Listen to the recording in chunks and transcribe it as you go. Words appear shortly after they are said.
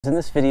In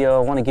this video, I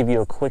want to give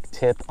you a quick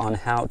tip on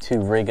how to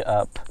rig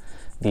up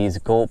these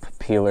Gulp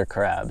Peeler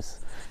Crabs.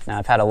 Now,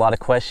 I've had a lot of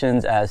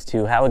questions as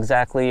to how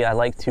exactly I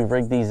like to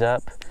rig these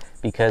up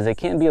because it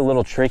can be a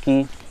little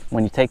tricky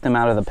when you take them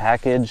out of the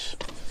package.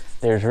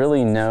 There's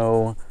really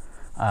no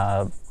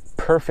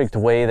perfect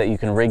way that you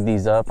can rig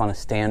these up on a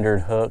standard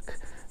hook.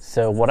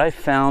 So what I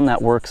found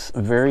that works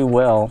very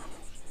well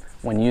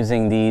when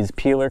using these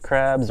peeler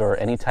crabs or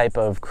any type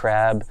of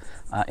crab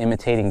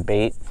imitating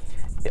bait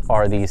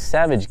are these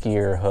Savage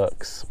Gear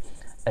hooks.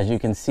 As you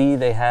can see,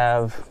 they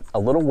have a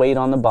little weight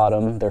on the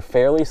bottom. They're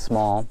fairly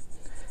small,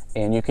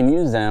 and you can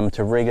use them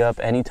to rig up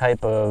any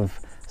type of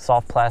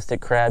soft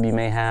plastic crab you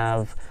may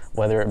have,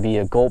 whether it be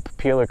a Gulp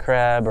Peeler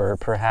Crab or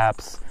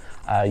perhaps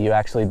you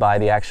actually buy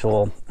the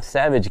actual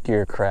Savage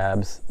Gear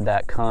crabs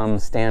that come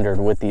standard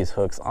with these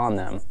hooks on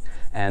them.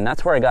 And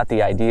that's where I got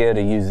the idea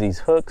to use these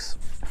hooks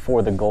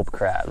for the Gulp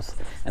crabs.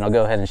 And I'll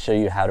go ahead and show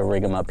you how to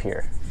rig them up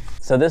here.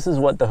 So this is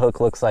what the hook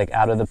looks like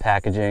out of the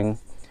packaging.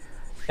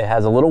 It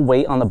has a little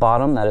weight on the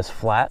bottom that is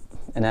flat,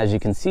 and as you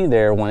can see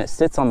there, when it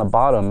sits on the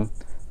bottom,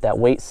 that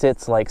weight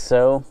sits like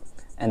so,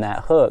 and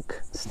that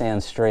hook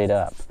stands straight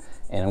up.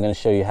 And I'm going to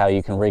show you how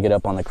you can rig it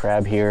up on the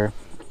crab here.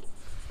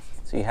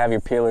 So you have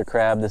your peeler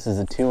crab. This is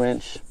a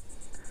 2-inch,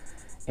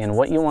 and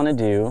what you want to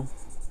do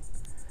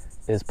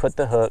is put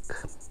the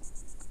hook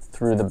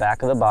through the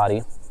back of the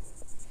body,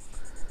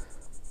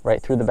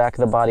 right through the back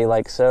of the body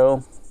like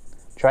so.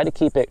 Try to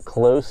keep it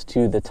close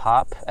to the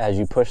top as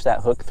you push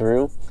that hook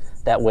through.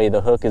 That way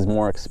the hook is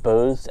more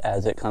exposed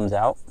as it comes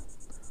out.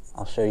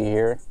 I'll show you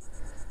here.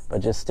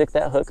 But just stick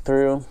that hook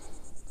through,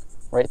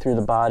 right through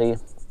the body,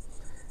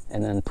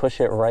 and then push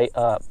it right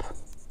up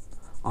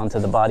onto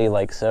the body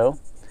like so.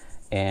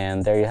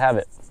 And there you have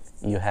it.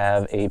 You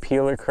have a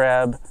peeler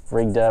crab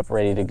rigged up,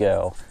 ready to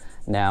go.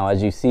 Now,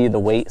 as you see, the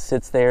weight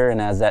sits there, and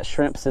as that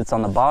shrimp sits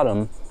on the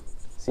bottom,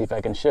 see if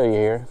I can show you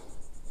here,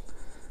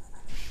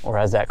 or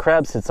as that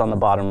crab sits on the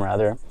bottom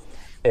rather,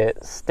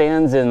 it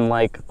stands in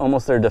like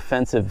almost their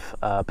defensive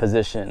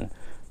position.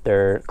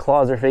 Their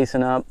claws are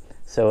facing up,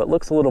 so it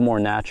looks a little more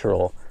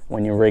natural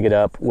when you rig it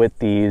up with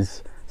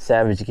these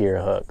Savage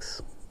Gear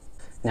hooks.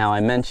 Now,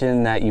 I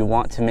mentioned that you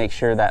want to make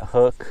sure that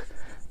hook,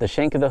 the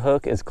shank of the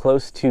hook, is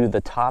close to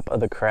the top of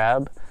the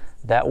crab.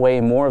 That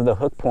way more of the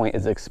hook point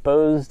is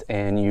exposed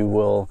and you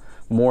will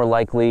more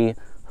likely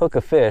hook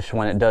a fish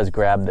when it does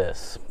grab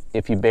this.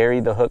 If you bury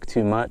the hook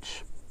too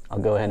much, I'll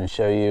go ahead and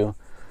show you.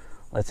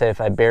 Let's say if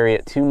I bury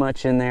it too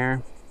much in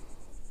there,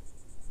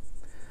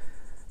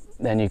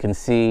 then you can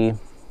see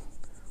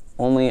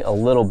only a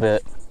little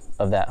bit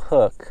of that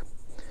hook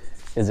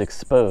is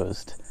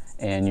exposed,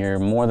 and you're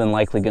more than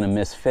likely going to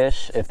miss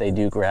fish if they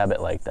do grab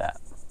it like that.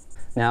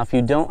 Now, if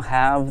you don't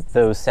have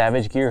those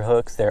Savage Gear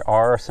hooks, there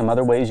are some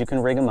other ways you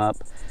can rig them up,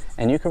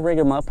 and you can rig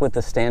them up with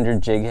the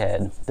standard jig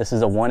head. This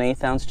is a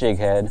 1/8 ounce jig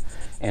head,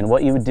 and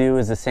what you would do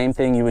is the same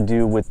thing you would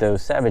do with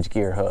those Savage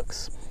Gear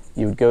hooks.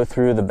 You would go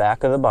through the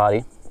back of the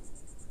body,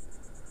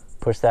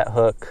 push that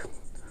hook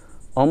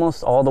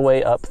almost all the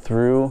way up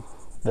through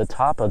the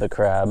top of the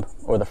crab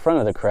or the front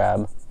of the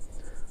crab,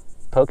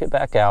 poke it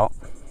back out,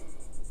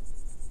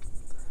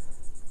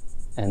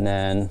 and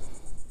then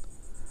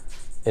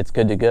it's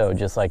good to go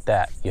just like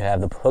that. You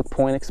have the hook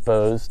point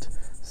exposed,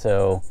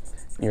 so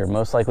you're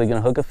most likely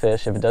going to hook a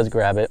fish if it does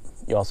grab it.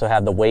 You also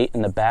have the weight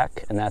in the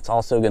back, and that's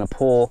also going to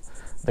pull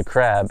the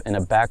crab in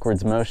a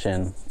backwards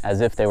motion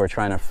as if they were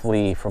trying to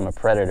flee from a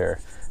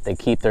predator. They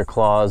keep their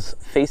claws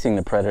facing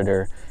the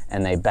predator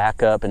and they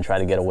back up and try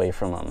to get away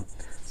from them.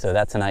 So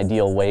that's an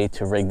ideal way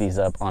to rig these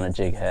up on a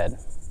jig head.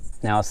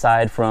 Now,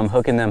 aside from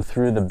hooking them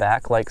through the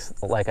back like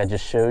I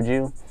just showed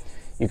you,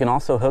 you can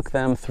also hook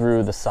them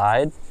through the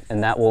side,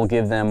 and that will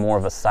give them more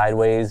of a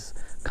sideways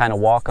kind of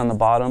walk on the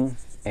bottom.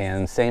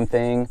 And same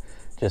thing,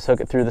 just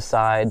hook it through the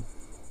side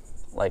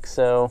like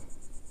so,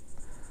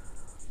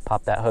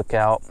 pop that hook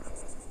out,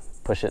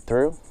 push it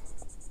through,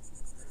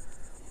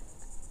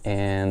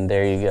 and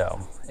there you go.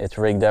 It's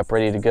rigged up,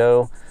 ready to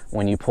go.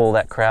 When you pull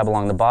that crab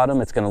along the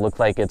bottom, it's going to look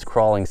like it's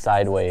crawling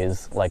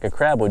sideways like a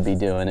crab would be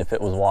doing if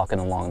it was walking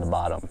along the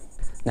bottom.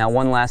 Now,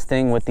 one last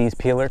thing with these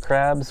peeler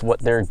crabs,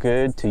 what they're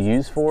good to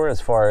use for as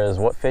far as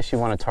what fish you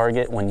want to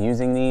target when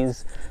using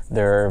these,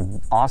 they're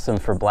awesome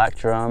for black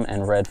drum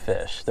and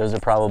redfish. Those are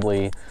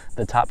probably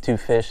the top 2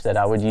 fish that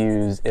I would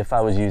use if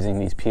I was using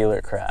these peeler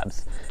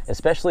crabs,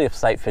 especially if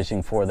sight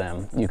fishing for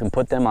them. You can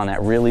put them on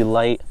that really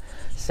light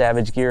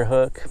Savage Gear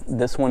hook.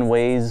 This one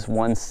weighs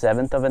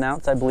 1/7 of an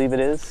ounce, I believe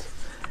it is.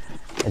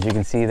 As you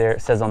can see there,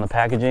 it says on the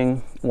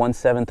packaging,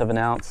 1/7 of an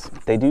ounce.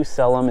 They do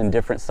sell them in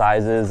different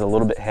sizes, a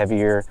little bit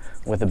heavier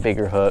with a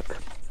bigger hook,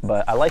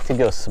 but I like to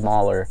go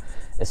smaller,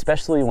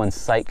 especially when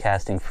sight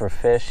casting for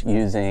fish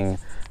using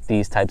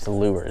these types of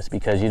lures,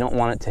 because you don't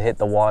want it to hit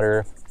the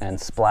water and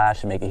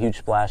splash and make a huge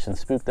splash and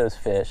spook those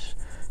fish.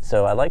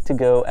 So I like to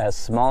go as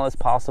small as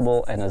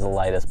possible and as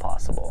light as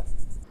possible.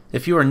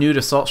 If you are new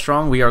to Salt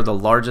Strong, we are the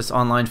largest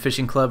online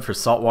fishing club for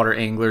saltwater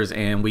anglers,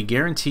 and we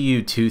guarantee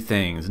you two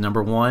things.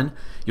 Number one,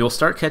 you'll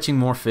start catching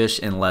more fish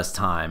in less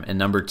time. And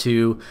number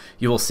two,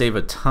 you will save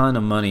a ton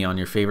of money on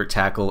your favorite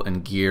tackle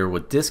and gear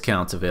with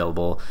discounts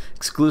available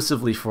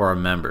exclusively for our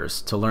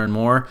members. To learn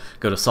more,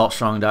 go to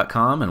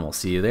saltstrong.com and we'll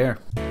see you there.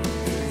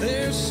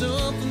 There's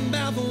something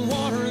about the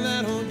water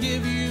that'll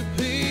give you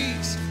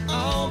peace,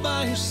 all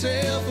by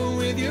yourself or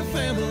with your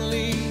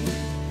family.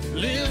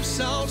 Live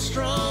Salt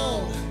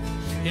Strong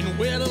and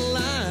wear the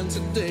line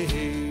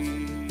today.